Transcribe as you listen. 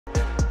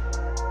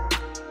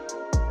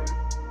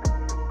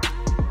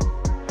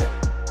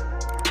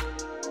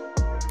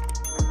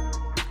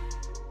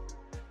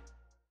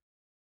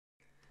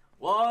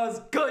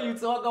you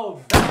talk?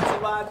 Go back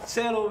to my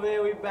channel,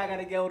 man. We back at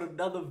it again with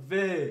another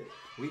vid.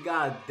 We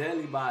got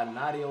Deadly by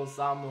Notti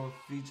Osama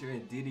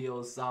featuring Didi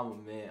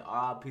Osama, man.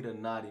 R.I.P. to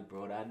Notti,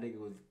 bro. That nigga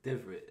was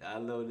different.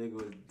 That little nigga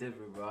was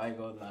different, bro. I ain't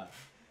gonna lie.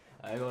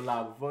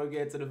 Before we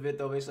get into the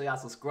video, make sure y'all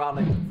subscribe,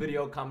 like the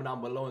video, comment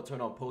down below, and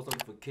turn on post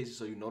notifications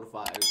so you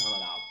notified every time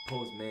that I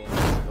post, man.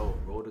 Yo,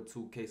 roll to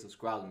 2K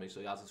subscribers. Make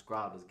sure y'all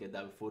subscribe. Let's get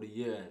that before the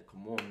year. And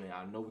come on, man.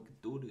 I know we can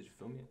do this. You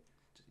feel me?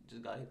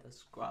 Just gotta hit that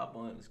subscribe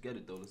button. Let's get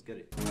it, though. Let's get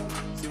it.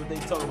 See what they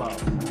talk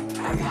about.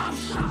 I got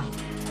shot.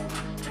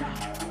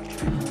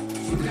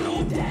 You can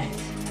hold that.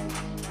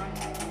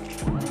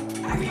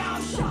 I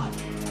got shot.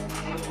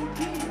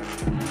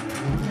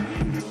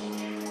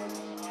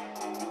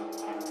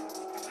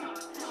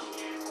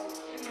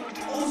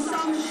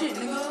 Osama shit,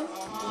 nigga.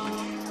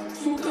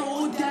 You can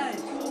hold that.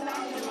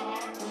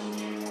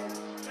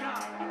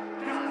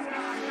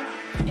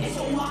 It's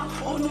all my,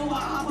 oh no, I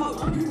hop out.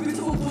 Bitch,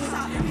 oh, what's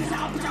up? It's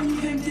out, but I'm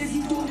even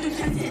dizzy. Don't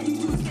get you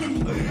too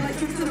skinny. Like,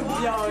 fix to the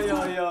wall.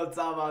 Yo,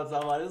 time out.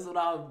 This is what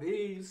I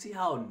mean. You see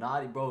how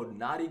Notti, bro?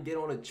 Notti get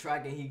on the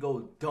track and he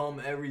go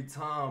dumb every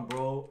time,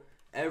 bro.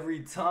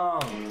 Every time.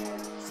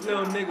 This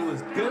little nigga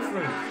was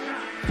different.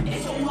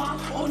 It's all my,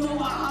 oh no,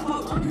 I hop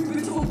out.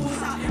 Bitch, oh,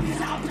 what's up?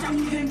 It's out, but I'm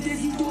even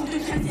dizzy. Don't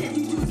get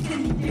you too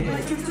skinny.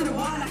 Like, fix to the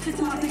wall. I shit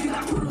to my niggas.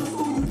 I put on the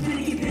school. You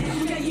finna get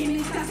bitch. Yeah, you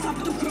need that stop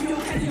with the criminal.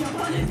 Head in your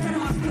butt. It's better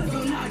my split.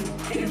 Yo, Notti.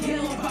 Take a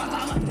yellow rock.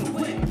 I left the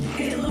whip.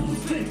 Hit a little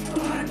spin. Don't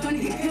got a gun to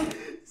get killed.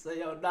 Say,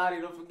 yo,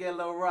 Notti, don't forget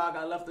Lil Rock,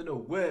 I left in the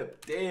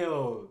whip. Damn,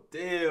 yo,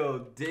 these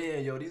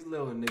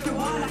little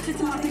niggas. These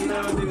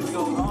little niggas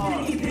go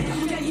hard.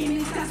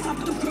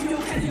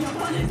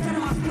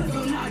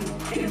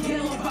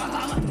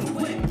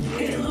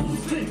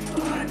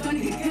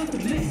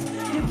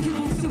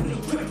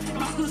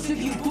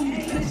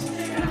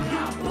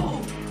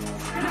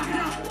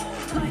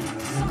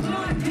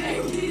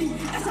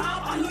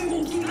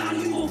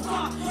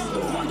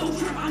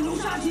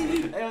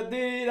 Hey, yo,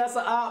 Diddy, that's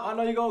an op. I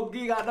know you gon'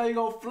 geek. I know you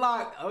gon'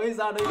 flock. Oh, he's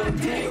out there.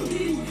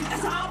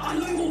 That's an op. I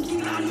know you gon'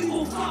 geek. I know you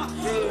gon' flock.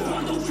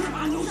 Don't trip.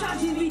 I know Shot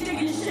TV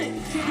digging this shit.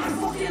 I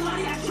fucking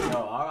lie that trip. Yo,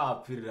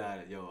 R.I.P. to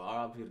that. Yo,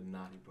 R.I.P. to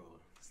Notti, bro.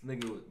 This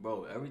nigga was,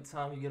 bro, every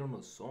time you get on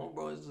a song,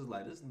 bro, it's just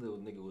like, this little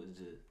nigga was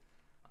just,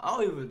 I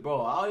don't even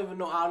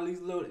know how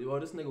these little, yo,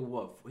 this nigga,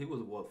 what, he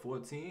was, what,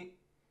 14?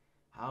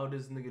 How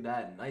this nigga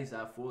that nice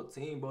at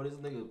 14, bro? This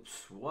nigga,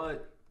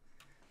 what?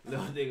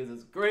 Little niggas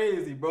is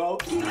crazy, bro.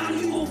 Don't trip. I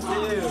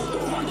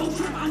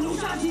know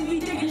Shot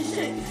TV digging this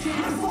shit.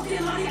 I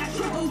fucking lie that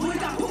trip. Oh, boy,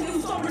 got poked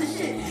and start this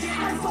shit.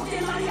 I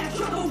fucking lie that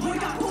trip. Oh, boy,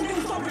 got poked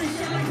and start this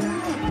shit. Like,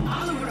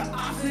 all over the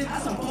opposite.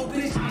 That's a whole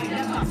bitch. I ain't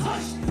never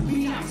touched.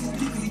 Me not just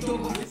because he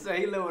don't go. He said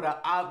he live with an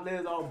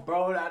opulence on,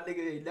 bro. That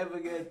nigga ain't never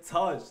get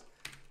touched.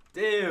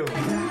 Damn.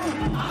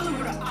 All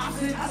over the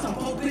opposite. That's a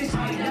whole bitch.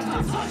 I ain't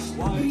never touched.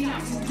 Me not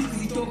just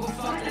because he don't go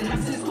fuck. And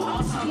that's his fault.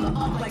 I'll sum it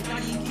up like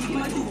Notti. Keep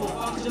my do for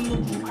fuck. Cause I'm no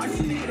Jew. I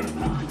see nigga.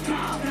 Blah. Cause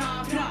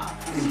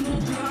I'm no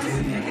Jew. I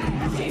see nigga.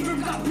 Can't rip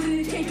got put in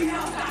the cake. You know,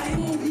 got it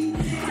won't be.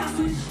 That's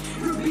switch.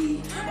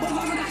 Repeat. But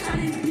mama got shot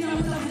in the beat. I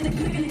was loving the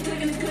clicking.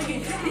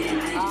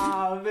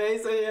 Ah, man, he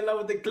say he in love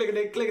with the clicking.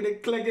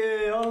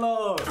 Hold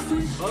on.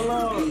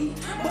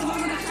 But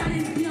mama got shot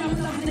in the beat. I was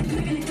loving the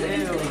clicking.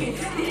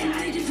 Then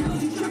I just know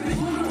you tripping.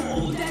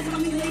 Oh, that's got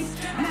me lace.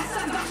 Mass I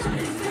got shot in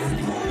the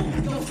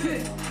face. Don't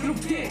fit. You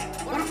don't dick.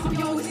 Why the fuck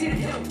you always see the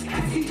hill?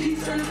 STG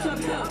turn up to a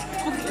pill.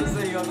 He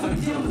say you on the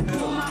hill. I'm doing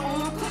my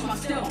own, crush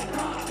myself.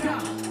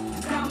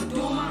 I'm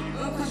doing my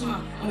own, crush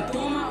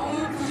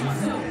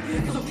myself.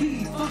 Cause I'm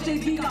PD, fuck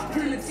JB, got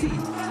put in the teeth. When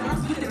I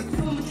spit it,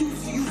 film the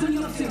juice, you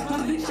bring up to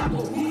one big shot,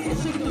 go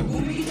shake the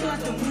room, make it sure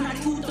that the moon, I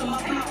cool them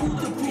up, I cool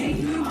the room. Hey,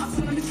 you know my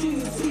son, I'm shooting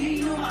you, see,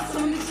 you know my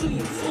son, I'm shooting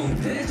you, so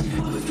bitch.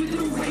 I was with the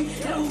rain,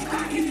 that old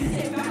cock in his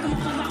head, back on my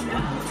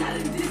wild, tell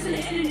him this in the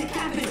end of the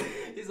cabin.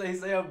 He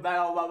say I'm back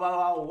on my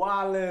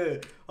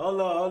wallet.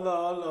 Hold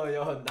on,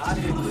 yo,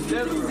 Notti was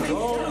different,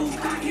 bro. That old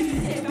cock in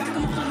his head, back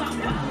on my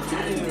wild,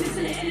 tell him this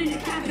in the end of the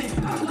cabin.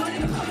 I'm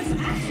gonna come into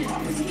action,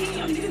 I'm seeing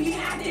young niggas be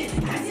acting.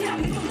 I see how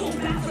we can go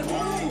backward,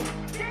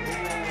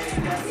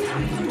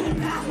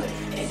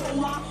 it's all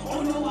my,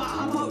 oh no, I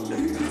hop out.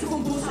 Bitch,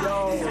 gon' go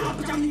side.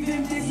 Bitch, I'm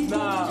even dizzy.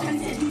 Don't can't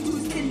say you too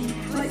skinny.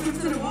 Like, fix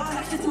to the wall.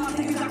 I shit to my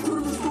niggas. I put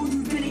on the school.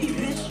 You finna get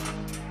bitch.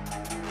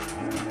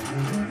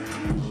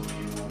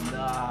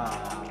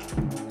 Nah.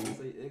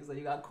 Niggas say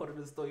you got caught in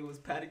the store. You was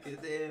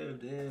panicking.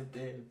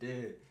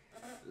 Damn.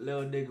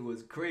 Little nigga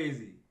was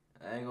crazy.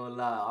 I ain't gonna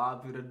lie.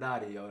 R.I.P. to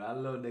Notti, yo. That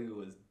little nigga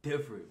was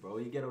different, bro.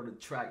 He get on the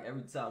track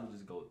every time he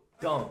just go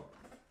dumb.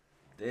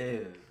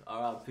 Damn.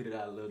 R.I.P. to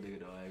that little nigga,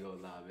 though. I ain't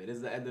gonna lie, man. This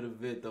is the end of the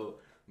vid, though.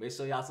 Make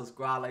sure y'all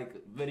subscribe, like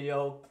the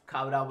video,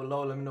 comment down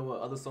below. Let me know what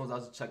other songs I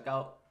should check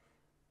out.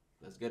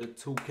 Let's get a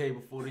 2K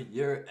before the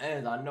year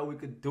ends. I know we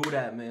could do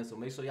that, man. So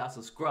make sure y'all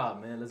subscribe,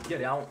 man. Let's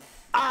get it. I'm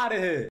out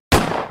of here.